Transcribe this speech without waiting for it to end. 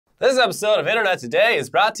This episode of Internet Today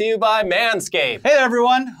is brought to you by Manscaped. Hey there,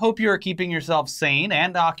 everyone. Hope you are keeping yourself sane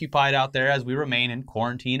and occupied out there as we remain in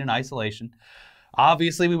quarantine and isolation.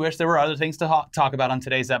 Obviously, we wish there were other things to talk about on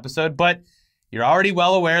today's episode, but you're already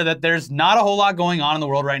well aware that there's not a whole lot going on in the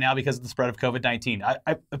world right now because of the spread of COVID-19.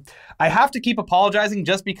 I have to keep apologizing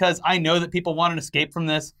just because I know that people want an escape from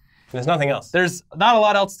this. There's nothing else. There's not a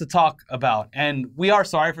lot else to talk about, and we are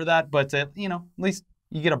sorry for that, but at least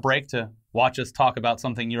you get a break to watch us talk about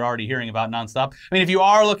something you're already hearing about nonstop. I mean, if you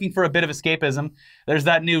are looking for a bit of escapism, there's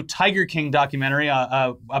that new Tiger King documentary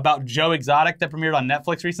about Joe Exotic that premiered on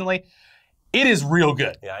Netflix recently. It is real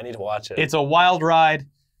good. Yeah, I need to watch it. It's a wild ride.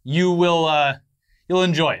 You will, you'll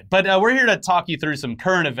enjoy it. But we're here to talk you through some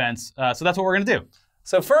current events, so that's what we're going to do.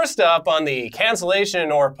 So first up, on the cancellation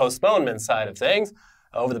or postponement side of things,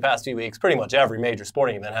 over the past few weeks, pretty much every major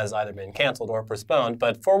sporting event has either been canceled or postponed,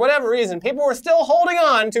 but for whatever reason, people were still holding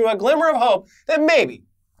on to a glimmer of hope that maybe,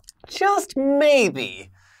 just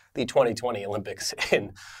maybe, the 2020 Olympics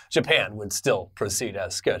in Japan would still proceed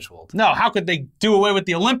as scheduled. No, how could they do away with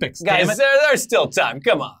the Olympics? Guys, there's still time,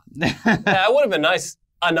 come on. It would have been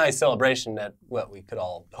a nice celebration at what we could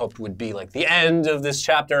all hope would be like the end of this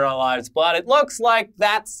chapter in our lives, but it looks like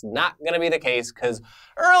that's not going to be the case because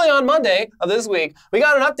early on Monday of this week, we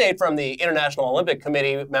got an update from the International Olympic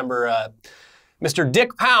Committee member, Mr.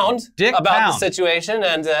 Dick Pound, about the situation,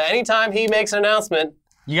 and anytime he makes an announcement,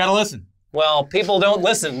 you got to listen. Well, people don't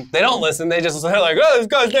listen. They don't listen. They just say like, oh, this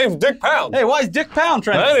guy's name's Dick Pound. Hey, why is Dick Pound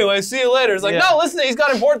trending? Anyway, see you later. It's like, no, listen, he's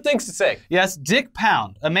got important things to say. Yes, Dick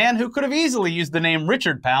Pound, a man who could have easily used the name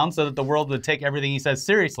Richard Pound so that the world would take everything he says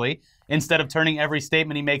seriously, instead of turning every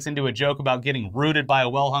statement he makes into a joke about getting rooted by a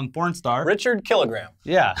well-hung porn star. Richard Kilogram.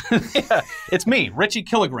 Yeah. Yeah. It's me, Richie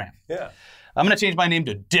Kilogram. Yeah. I'm going to change my name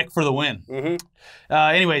to Dick for the win. Mm-hmm.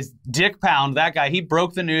 Anyways, Dick Pound, that guy, he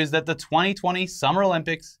broke the news that the 2020 Summer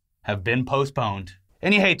Olympics have been postponed.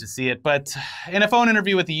 And you hate to see it, but in a phone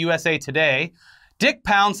interview with the USA Today, Dick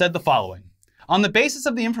Pound said the following: "On the basis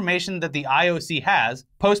of the information that the IOC has,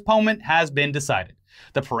 postponement has been decided.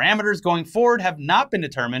 The parameters going forward have not been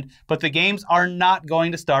determined, but the games are not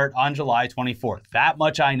going to start on July 24th. That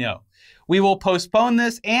much I know. We will postpone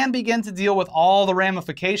this and begin to deal with all the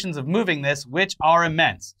ramifications of moving this, which are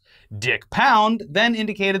immense." Dick Pound then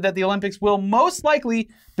indicated that the Olympics will most likely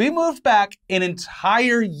be moved back an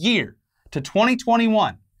entire year to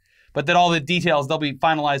 2021, but that all the details, they'll be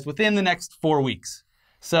finalized within the next 4 weeks.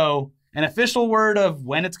 So an official word of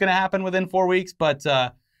when it's going to happen within 4 weeks, but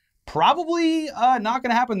probably not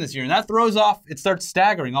going to happen this year. And that throws off, it starts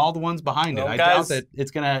staggering all the ones behind it. I doubt that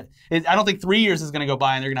it's going to, I don't think 3 years is going to go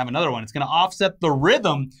by and they're going to have another one. It's going to offset the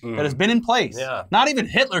rhythm that has been in place. Yeah. Not even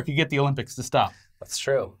Hitler could get the Olympics to stop. That's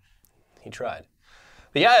true. He tried.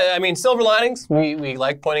 But yeah, I mean, silver linings. We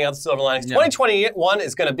like pointing out the silver linings. Yeah. 2021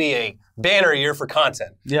 is going to be a banner year for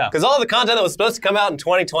content. Yeah. Because all the content that was supposed to come out in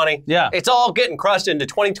 2020, it's all getting crushed into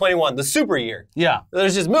 2021, the super year. Yeah.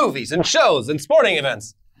 There's just movies and shows and sporting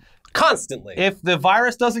events constantly. If the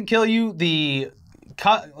virus doesn't kill you, the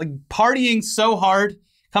partying so hard,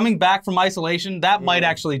 coming back from isolation, that might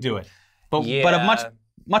actually do it. But a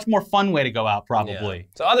much more fun way to go out, probably. Yeah.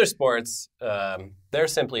 So other sports, they're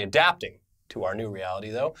simply adapting to our new reality,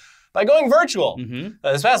 though, by going virtual.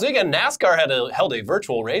 This past weekend, Nascar held a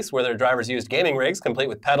virtual race where their drivers used gaming rigs complete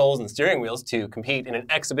with pedals and steering wheels to compete in an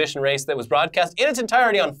exhibition race that was broadcast in its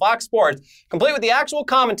entirety on Fox Sports, complete with the actual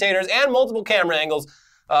commentators and multiple camera angles,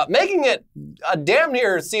 making it a damn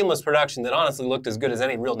near seamless production that honestly looked as good as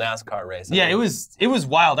any real NASCAR race. Yeah, it was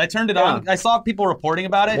wild. I turned it on. I saw people reporting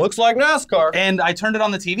about it. Looks like NASCAR. And I turned it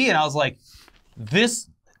on the TV and I was like,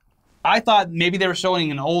 I thought maybe they were showing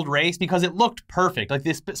an old race because it looked perfect. Like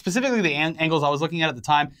specifically the angles I was looking at the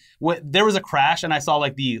time, there was a crash and I saw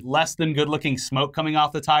like the less than good looking smoke coming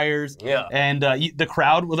off the tires. Yeah. And the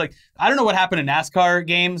crowd was like, I don't know what happened in NASCAR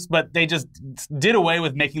games, but they just did away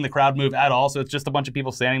with making the crowd move at all. So it's just a bunch of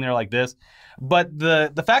people standing there like this. But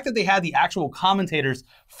the fact that they had the actual commentators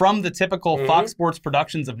from the typical Fox Sports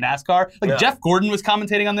productions of NASCAR, like Jeff Gordon was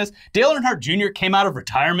commentating on this. Dale Earnhardt Jr. came out of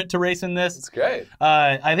retirement to race in this. That's great.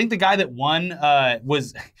 I think the guy that won he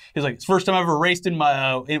was like, it's the first time I ever raced in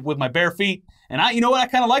my with my bare feet, and you know what, I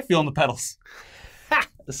kind of like feeling the pedals.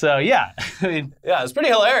 So yeah, I mean, yeah, it's pretty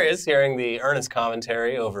hilarious hearing the earnest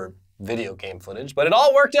commentary over video game footage, but it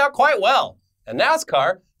all worked out quite well. And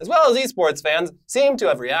NASCAR, as well as esports fans, seem to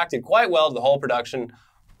have reacted quite well to the whole production,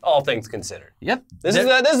 all things considered. Yep. This is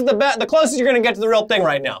the closest you're going to get to the real thing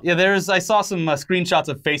right now. Yeah, I saw some screenshots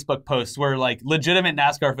of Facebook posts where like legitimate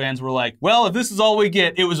NASCAR fans were like, well, if this is all we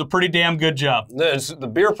get, it was a pretty damn good job. The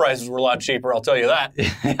beer prices were a lot cheaper, I'll tell you that.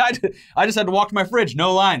 I just had to walk to my fridge,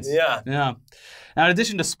 no lines. Yeah. Yeah. Now, in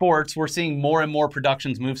addition to sports, we're seeing more and more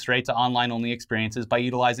productions move straight to online-only experiences by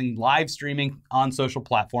utilizing live streaming on social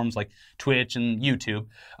platforms like Twitch and YouTube.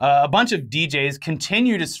 A bunch of DJs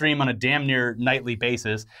continue to stream on a damn near nightly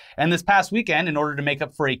basis. And this past weekend, in order to make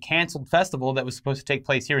up for a canceled festival that was supposed to take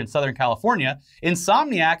place here in Southern California,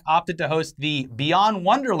 Insomniac opted to host the Beyond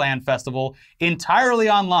Wonderland Festival entirely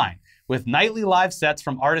online, with nightly live sets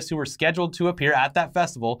from artists who were scheduled to appear at that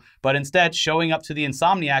festival, but instead showing up to the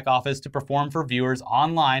Insomniac office to perform for viewers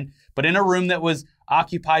online, but in a room that was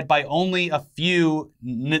occupied by only a few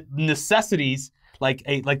necessities. Like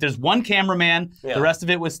there's one cameraman, the rest of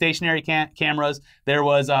it was stationary cameras. There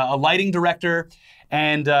was a lighting director,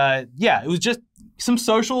 and it was just some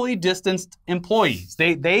socially distanced employees.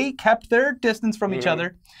 They kept their distance from each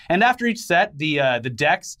other, and after each set, the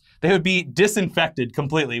decks, they would be disinfected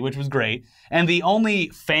completely, which was great. And the only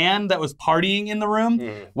fan that was partying in the room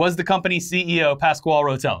was the company's CEO, Pasquale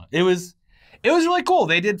Rotella. It was really cool.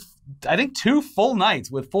 They did, I think, 2 full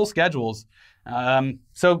nights with full schedules.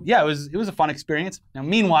 So yeah, it was a fun experience. Now,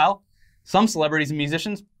 meanwhile, some celebrities and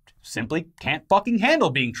musicians simply can't fucking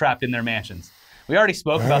handle being trapped in their mansions. We already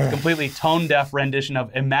spoke about the completely tone-deaf rendition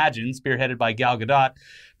of Imagine, spearheaded by Gal Gadot.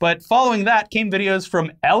 But following that came videos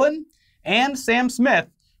from Ellen and Sam Smith,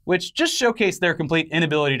 which just showcased their complete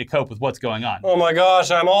inability to cope with what's going on. Oh my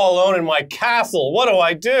gosh, I'm all alone in my castle. What do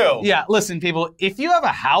I do? Yeah, listen, people, if you have a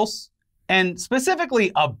house, and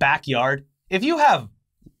specifically a backyard, if you have,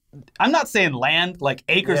 I'm not saying land, like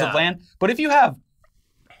acres of land, but if you have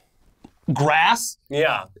grass,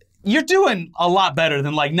 you're doing a lot better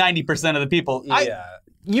than like 90% of the people.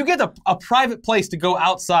 You get a private place to go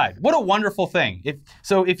outside. What a wonderful thing.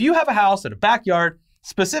 If you have a house and a backyard,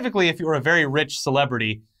 specifically if you're a very rich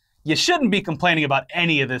celebrity, you shouldn't be complaining about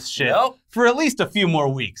any of this shit for at least a few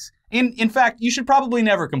more weeks. In fact, you should probably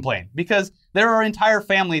never complain, because there are entire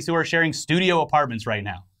families who are sharing studio apartments right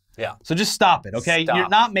now. Yeah. So just stop it, okay? You're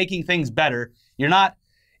not making things better. You're not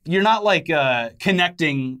like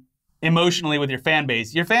connecting emotionally with your fan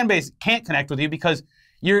base. Your fan base can't connect with you because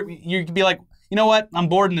you could be like, you know what? I'm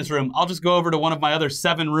bored in this room. I'll just go over to one of my other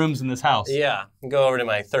 7 rooms in this house. Yeah, go over to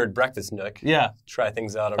my 3rd breakfast nook. Yeah. Try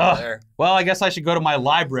things out over there. Well, I guess I should go to my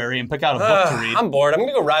library and pick out a book to read. I'm bored. I'm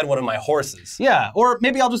gonna go ride one of my horses. Yeah, or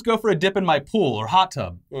maybe I'll just go for a dip in my pool or hot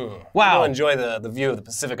tub. Wow. Go enjoy the view of the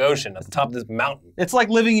Pacific Ocean at the top of this mountain. It's like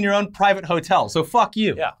living in your own private hotel, so fuck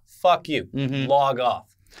you. Yeah, fuck you. Log off.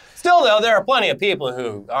 Still, though, there are plenty of people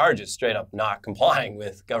who are just straight up not complying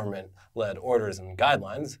with government-led orders and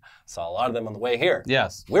guidelines. Saw a lot of them on the way here.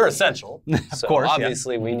 Yes. We're essential, of course,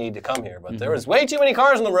 obviously we need to come here. But there was way too many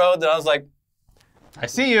cars on the road that I was like, I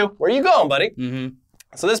see you. Where are you going, buddy?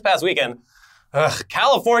 So this past weekend,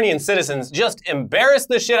 Californian citizens just embarrassed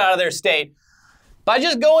the shit out of their state by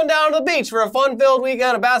just going down to the beach for a fun-filled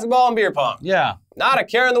weekend of basketball and beer pong. Yeah. Not a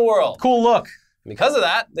care in the world. Cool look. Because of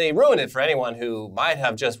that, they ruined it for anyone who might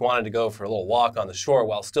have just wanted to go for a little walk on the shore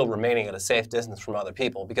while still remaining at a safe distance from other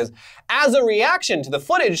people. Because as a reaction to the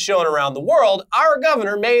footage shown around the world, our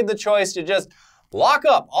governor made the choice to just block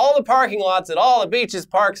up all the parking lots at all the beaches,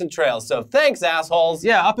 parks, and trails. So thanks, assholes.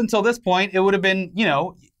 Yeah, up until this point, it would have been, you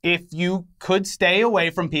know, if you could stay away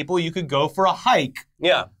from people, you could go for a hike.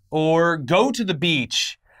 Yeah. Or go to the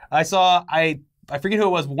beach. I forget who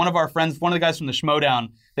it was, one of our friends, one of the guys from the Schmodown,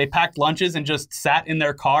 they packed lunches and just sat in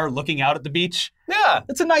their car looking out at the beach. Yeah.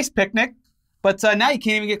 It's a nice picnic, but now you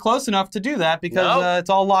can't even get close enough to do that because it's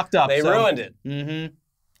all locked up. They ruined it.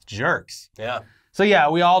 Jerks. Yeah. So yeah,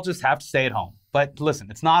 we all just have to stay at home. But listen,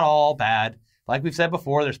 it's not all bad. Like we've said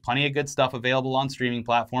before, there's plenty of good stuff available on streaming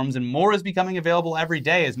platforms, and more is becoming available every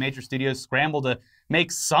day as major studios scramble to make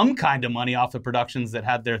some kind of money off the productions that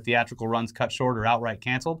had their theatrical runs cut short or outright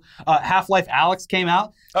canceled. Half-Life Alyx came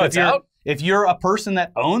out. So it's out? If you're a person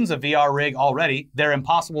that owns a VR rig already, they're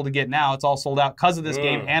impossible to get now. It's all sold out because of this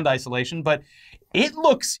game and isolation, but it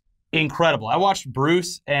looks incredible. I watched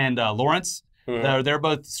Bruce and Lawrence. They're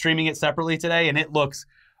both streaming it separately today, and it looks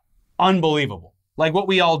unbelievable. Like what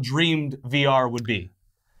we all dreamed VR would be.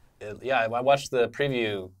 Yeah, I watched the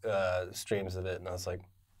preview streams of it, and I was like,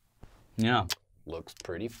 yeah. Looks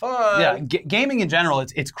pretty fun. Yeah, gaming in general,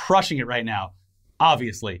 it's crushing it right now,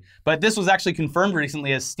 obviously. But this was actually confirmed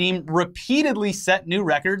recently as Steam repeatedly set new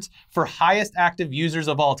records for highest active users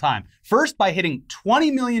of all time. First by hitting 20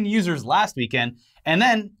 million users last weekend, and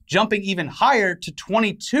then jumping even higher to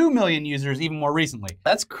 22 million users even more recently.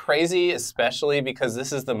 That's crazy, especially because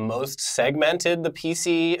this is the most segmented the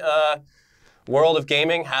PC world of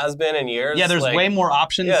gaming has been in years. Yeah, there's way more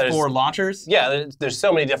options for launchers. Yeah, there's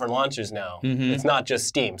so many different launchers now. It's not just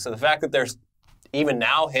Steam. So the fact that there's even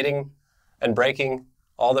now hitting and breaking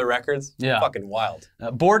all their records. Yeah. Fucking wild.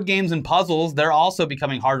 Board games and puzzles, they're also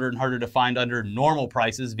becoming harder and harder to find under normal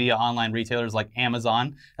prices via online retailers like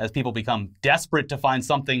Amazon, as people become desperate to find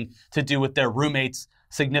something to do with their roommates,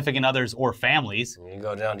 significant others, or families. You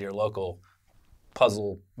go down to your local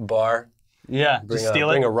puzzle bar. Yeah, just steal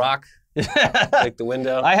it. Bring a rock. Break the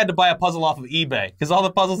window. I had to buy a puzzle off of eBay because all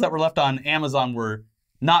the puzzles that were left on Amazon were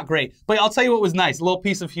not great. But I'll tell you what was nice, a little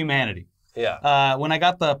piece of humanity. Yeah. When I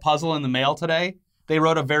got the puzzle in the mail today, they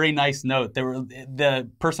wrote a very nice note. The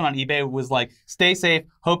person on eBay was like, stay safe,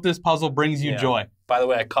 hope this puzzle brings you joy. By the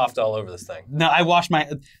way, I coughed all over this thing. No, I washed my...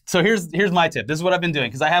 So here's my tip. This is what I've been doing,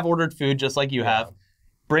 because I have ordered food just like you have.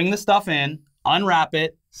 Bring the stuff in, unwrap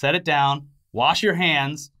it, set it down, wash your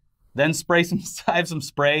hands, then spray some... I have some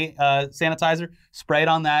spray sanitizer, spray it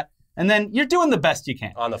on that, and then you're doing the best you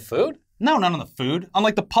can. On the food? No, not on the food. On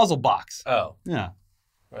like the puzzle box. Oh. Yeah.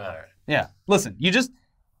 All right. Yeah. Listen, you just...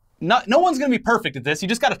 No one's going to be perfect at this. You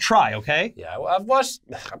just got to try, okay? Yeah, I've been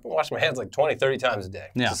washing my hands like 20, 30 times a day.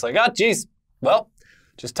 Yeah. Just like, geez, well,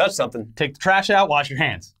 just touch something. Take the trash out, wash your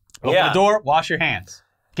hands. Open the door, wash your hands.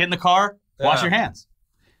 Get in the car, wash your hands.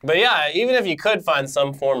 But yeah, even if you could find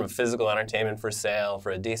some form of physical entertainment for sale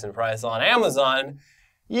for a decent price on Amazon,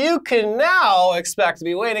 you can now expect to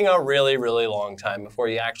be waiting a really, really long time before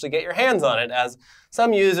you actually get your hands on it, as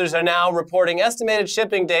some users are now reporting estimated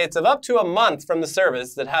shipping dates of up to a month from the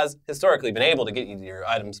service that has historically been able to get you your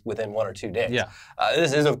items within 1 or 2 days. Yeah.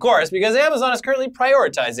 This is, of course, because Amazon is currently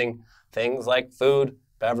prioritizing things like food,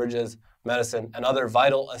 beverages, medicine, and other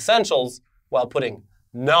vital essentials while putting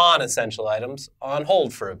non-essential items on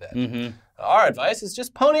hold for a bit. Mm-hmm. Our advice is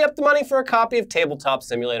just pony up the money for a copy of Tabletop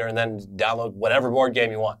Simulator and then download whatever board game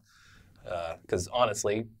you want. Because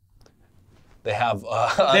honestly, they have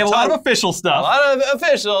a lot of official stuff. A lot of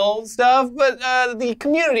official stuff, but the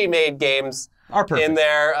community-made games are perfect. In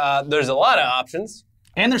there. There's a lot of options.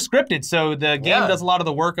 And they're scripted, so the game does a lot of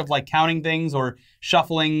the work of like counting things or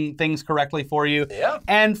shuffling things correctly for you. Yeah.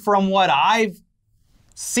 And from what I've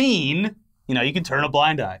seen, you can turn a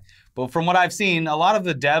blind eye. But from what I've seen, a lot of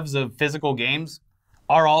the devs of physical games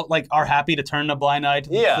are happy to turn a blind eye to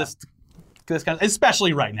this kind of,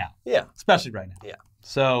 especially right now. Yeah. Especially right now. Yeah.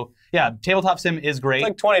 So, yeah, Tabletop Sim is great.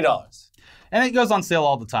 It's like $20. And it goes on sale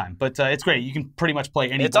all the time, but it's great. You can pretty much play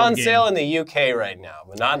any It's on sale in the UK right now,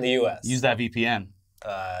 but not in the US. Use that VPN.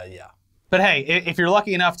 Yeah. But hey, if you're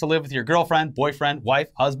lucky enough to live with your girlfriend, boyfriend, wife,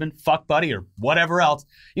 husband, fuck buddy, or whatever else,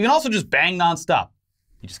 you can also just bang nonstop.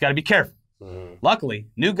 You just got to be careful. Luckily,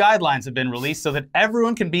 new guidelines have been released so that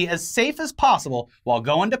everyone can be as safe as possible while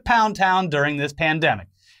going to Pound Town during this pandemic.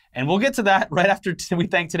 And we'll get to that right after we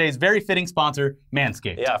thank today's very fitting sponsor,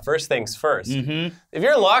 Manscaped. Yeah, first things first. Mm-hmm. If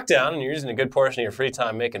you're in lockdown and you're using a good portion of your free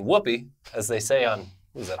time making whoopee, as they say on,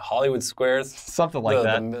 what is that, Hollywood Squares? Something like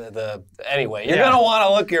that. Anyway, you're going to want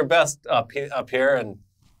to look your best up here and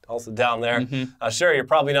also down there. Mm-hmm. Sure, you're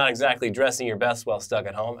probably not exactly dressing your best while stuck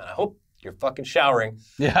at home, and I hope you're fucking showering.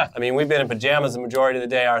 Yeah. I mean, we've been in pajamas the majority of the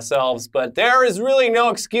day ourselves, but there is really no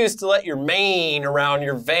excuse to let your mane around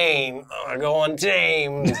your vein go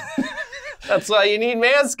untamed. That's why you need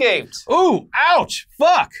Manscaped. Ooh, ouch,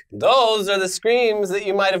 fuck. Those are the screams that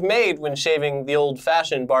you might have made when shaving the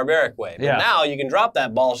old-fashioned barbaric way. But now you can drop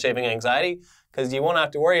that ball-shaving anxiety because you won't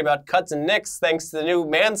have to worry about cuts and nicks thanks to the new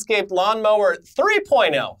Manscaped Lawnmower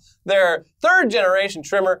 3.0, their third-generation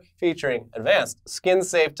trimmer featuring advanced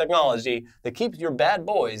skin-safe technology that keeps your bad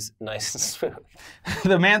boys nice and smooth.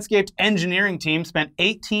 The Manscaped engineering team spent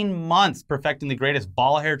 18 months perfecting the greatest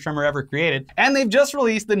ball hair trimmer ever created, and they've just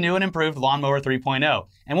released the new and improved Lawnmower 3.0.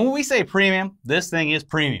 And when we say premium, this thing is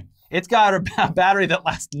premium. It's got a battery that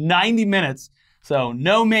lasts 90 minutes, so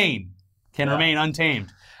no mane can remain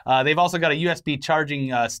untamed. They've also got a USB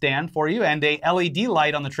charging stand for you and a LED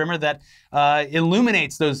light on the trimmer that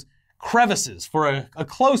illuminates those crevices for a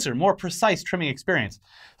closer, more precise trimming experience.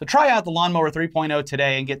 So try out the Lawnmower 3.0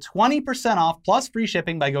 today and get 20% off plus free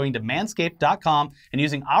shipping by going to manscaped.com and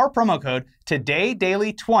using our promo code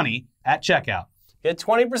TODAYDAILY20 at checkout. Get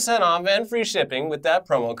 20% off and free shipping with that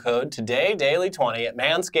promo code TODAYDAILY20 at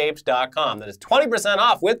manscaped.com. That is 20%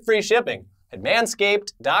 off with free shipping at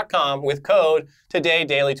manscaped.com with code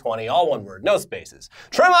TODAYDAILY20, all one word, no spaces.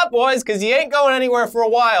 Trim up, boys, because you ain't going anywhere for a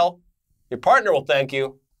while. Your partner will thank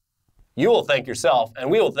you. You will thank yourself,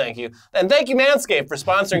 and we will thank you. And thank you, Manscaped, for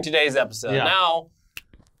sponsoring today's episode. Yeah. Now,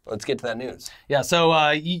 let's get to that news. Yeah, so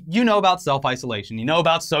you know about self-isolation, you know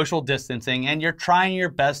about social distancing, and you're trying your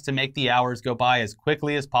best to make the hours go by as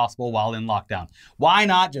quickly as possible while in lockdown. Why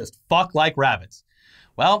not just fuck like rabbits?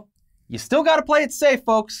 Well, you still got to play it safe,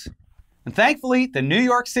 folks. And thankfully, the New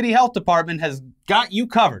York City Health Department has got you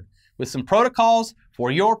covered with some protocols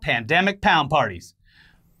for your pandemic pound parties.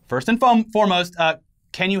 First and foremost,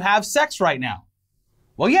 can you have sex right now?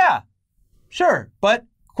 Well, yeah, sure. But,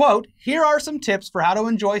 quote, here are some tips for how to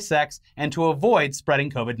enjoy sex and to avoid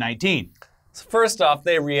spreading COVID-19. So first off,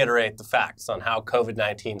 they reiterate the facts on how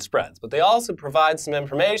COVID-19 spreads, but they also provide some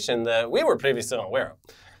information that we were previously unaware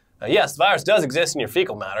of. Yes, the virus does exist in your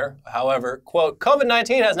fecal matter. However, quote,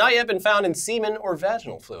 COVID-19 has not yet been found in semen or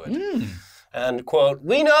vaginal fluid. And, quote,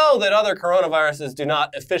 we know that other coronaviruses do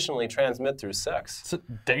not efficiently transmit through sex. So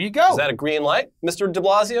there you go. Is that a green light, Mr. de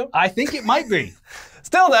Blasio? I think it might be.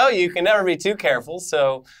 Still, though, you can never be too careful.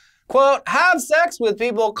 So, quote, have sex with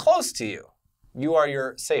people close to you. You are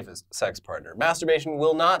your safest sex partner. Masturbation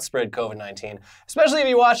will not spread COVID-19, especially if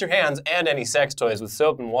you wash your hands and any sex toys with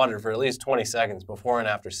soap and water for at least 20 seconds before and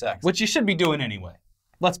after sex. Which you should be doing anyway.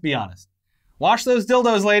 Let's be honest. Wash those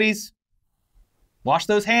dildos, ladies. Wash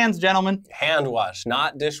those hands, gentlemen. Hand wash,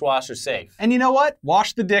 not dishwasher safe. And you know what?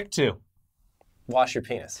 Wash the dick, too. Wash your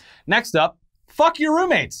penis. Next up, fuck your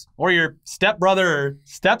roommates. Or your stepbrother or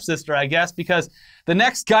stepsister, I guess, because the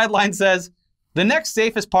next guideline says, the next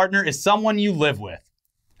safest partner is someone you live with.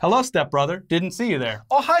 Hello, stepbrother. Didn't see you there.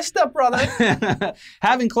 Oh, hi, stepbrother.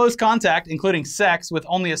 Having close contact, including sex, with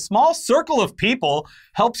only a small circle of people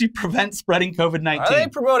helps you prevent spreading COVID-19. Are they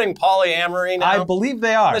promoting polyamory now? I believe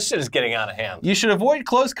they are. This shit is getting out of hand. You should avoid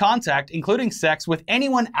close contact, including sex, with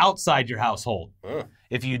anyone outside your household.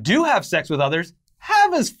 If you do have sex with others,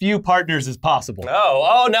 have as few partners as possible.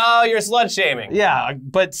 Oh no, you're slut-shaming. Yeah,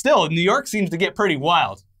 but still, New York seems to get pretty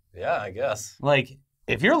wild. Yeah, I guess. Like,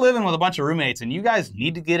 if you're living with a bunch of roommates and you guys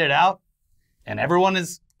need to get it out, and everyone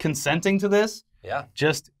is consenting to this, yeah,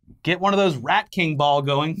 just get one of those Rat King balls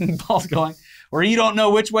going, where you don't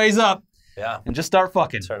know which way's up, and just start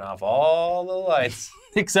fucking. Turn off all the lights.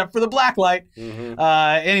 Except for the black light.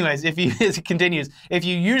 Anyways, as it continues, if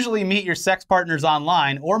you usually meet your sex partners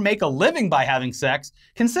online or make a living by having sex,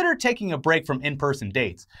 consider taking a break from in-person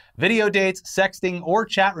dates. Video dates, sexting, or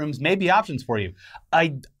chat rooms may be options for you.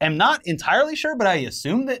 I am not entirely sure, but I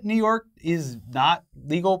assume that New York is not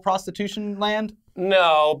legal prostitution land.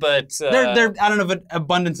 No, but... they're I don't know, of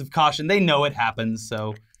abundance of caution. They know it happens,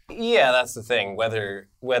 so... Yeah, that's the thing. Whether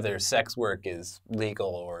sex work is legal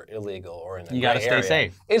or illegal or in a you gotta stay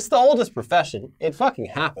safe. It's the oldest profession. It fucking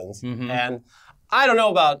happens. And I don't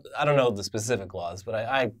know the specific laws, but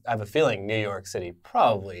I have a feeling New York City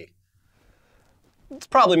it's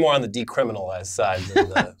probably more on the decriminalized side than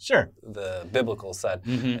the biblical side.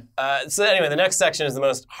 So anyway, the next section is the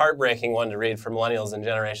most heartbreaking one to read for millennials and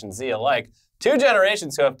Generation Z alike. Two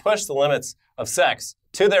generations who have pushed the limits of sex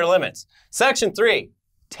to their limits. Section 3.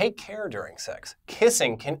 Take care during sex.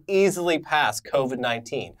 Kissing can easily pass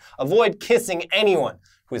COVID-19. Avoid kissing anyone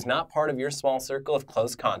who is not part of your small circle of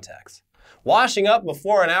close contacts. Washing up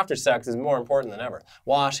before and after sex is more important than ever.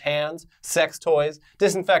 Wash hands, sex toys,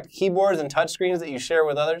 disinfect keyboards and touchscreens that you share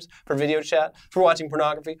with others for video chat, for watching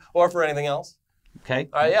pornography, or for anything else. Okay.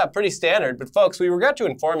 All right, yeah, pretty standard. But folks, we regret to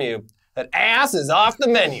inform you that ass is off the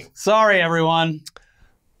menu. Sorry, everyone.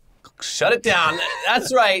 Shut it down.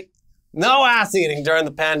 That's right. No ass eating during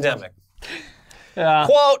the pandemic.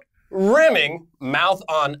 Quote, rimming, mouth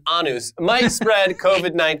on anus, might spread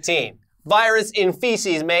COVID-19. Virus in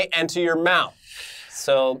feces may enter your mouth.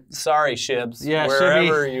 So, sorry, Shibs,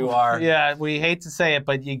 wherever you are. Yeah, we hate to say it,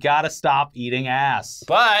 but you gotta stop eating ass.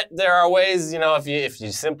 But there are ways, if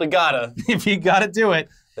you simply gotta. If you gotta do it.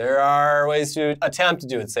 There are ways to attempt to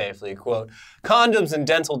do it safely. Quote, condoms and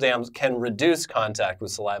dental dams can reduce contact with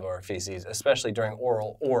saliva or feces, especially during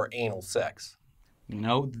oral or anal sex.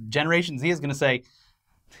 Generation Z is going to say,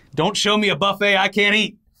 don't show me a buffet I can't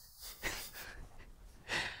eat.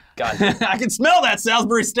 God. I can smell that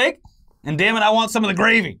Salisbury steak, and damn it, I want some of the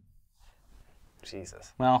gravy.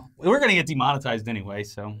 Jesus. Well, we're going to get demonetized anyway,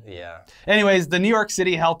 so. Yeah. Anyways, the New York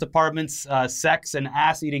City Health Department's sex and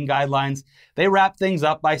ass-eating guidelines, they wrap things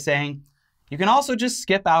up by saying, you can also just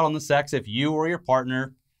skip out on the sex if you or your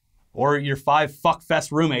partner or your 5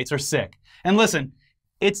 fuckfest roommates are sick. And listen,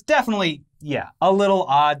 it's definitely, a little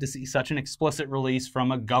odd to see such an explicit release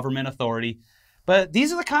from a government authority, but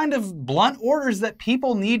these are the kind of blunt orders that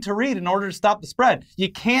people need to read in order to stop the spread.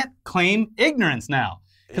 You can't claim ignorance now.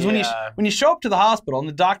 Because when you show up to the hospital and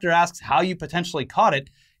the doctor asks how you potentially caught it,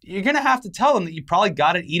 you're going to have to tell them that you probably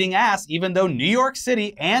got it eating ass, even though New York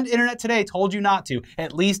City and Internet Today told you not to,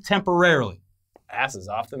 at least temporarily. Ass is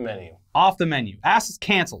off the menu. Off the menu. Ass is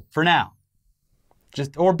canceled for now.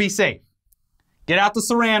 Or be safe. Get out the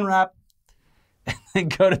saran wrap and then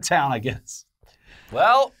go to town, I guess.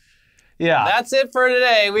 Well... Yeah. That's it for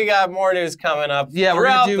today. We got more news coming up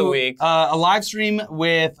throughout the week. A live stream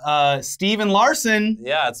with Steven Larson.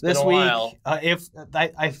 Yeah, it's been a while.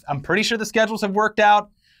 I'm pretty sure the schedules have worked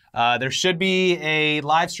out. There should be a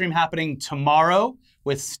live stream happening tomorrow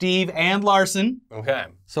with Steve and Larson. Okay.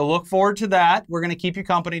 So look forward to that. We're going to keep you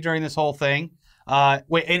company during this whole thing.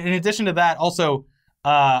 Wait, in addition to that, also,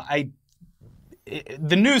 the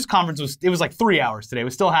news conference was like 3 hours today. It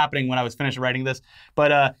was still happening when I was finished writing this.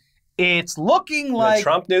 But it's looking like... The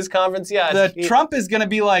Trump news conference? Yeah. Trump is going to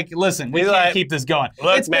be like, listen, we can't keep this going.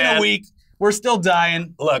 Look, it's been a week. We're still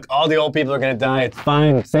dying. Look, all the old people are going to die. It's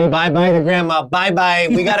fine. Say bye-bye to Grandma. Bye-bye.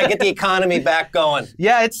 We got to get the economy back going.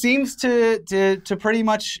 Yeah, it seems to pretty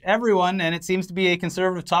much everyone, and it seems to be a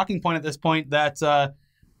conservative talking point at this point, that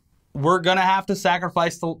we're going to have to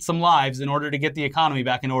sacrifice some lives in order to get the economy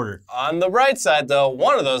back in order. On the right side, though,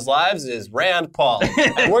 one of those lives is Rand Paul.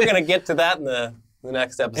 And we're going to get to that in the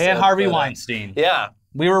next episode. And Harvey Weinstein. Yeah.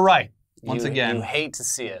 We were right, once again. You hate to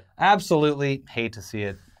see it. Absolutely hate to see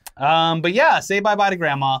it. But yeah, say bye-bye to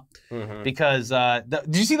Grandma, because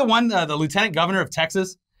did you see the one, the lieutenant governor of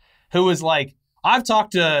Texas, who was like, I've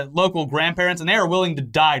talked to local grandparents and they are willing to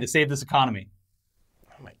die to save this economy.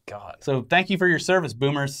 Oh my God. So thank you for your service,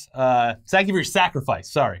 boomers. Thank you for your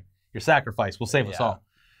sacrifice. Sorry, your sacrifice will save us all.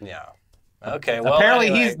 Yeah. Okay. Well, apparently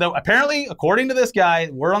anyway. apparently, according to this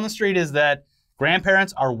guy, word on the street is that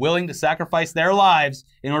grandparents are willing to sacrifice their lives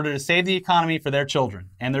in order to save the economy for their children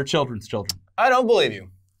and their children's children. I don't believe you.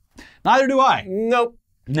 Neither do I. Nope.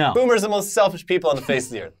 No. Boomers are the most selfish people on the face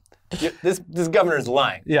of the earth. This governor is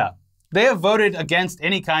lying. Yeah. They have voted against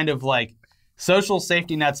any kind of like social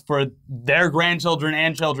safety nets for their grandchildren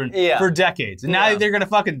and children for decades. And now they're gonna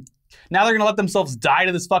let themselves die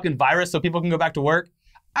to this fucking virus so people can go back to work?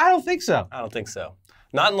 I don't think so. I don't think so.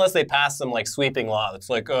 Not unless they pass some like sweeping law that's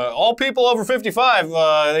like all people over 55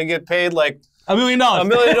 they get paid like $1 million. $1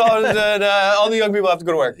 million and all the young people have to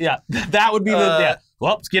go to work. Yeah. That would be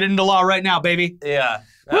well, let's get it into law right now, baby. Yeah.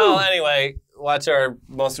 Well, anyway, watch our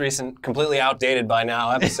most recent, completely outdated by now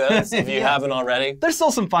episodes if you haven't already. There's still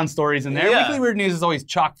some fun stories in there. Yeah. Weekly Weird News is always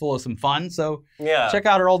chock full of some fun, so check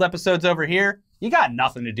out our old episodes over here. You got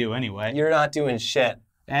nothing to do anyway. You're not doing shit.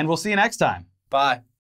 And we'll see you next time. Bye.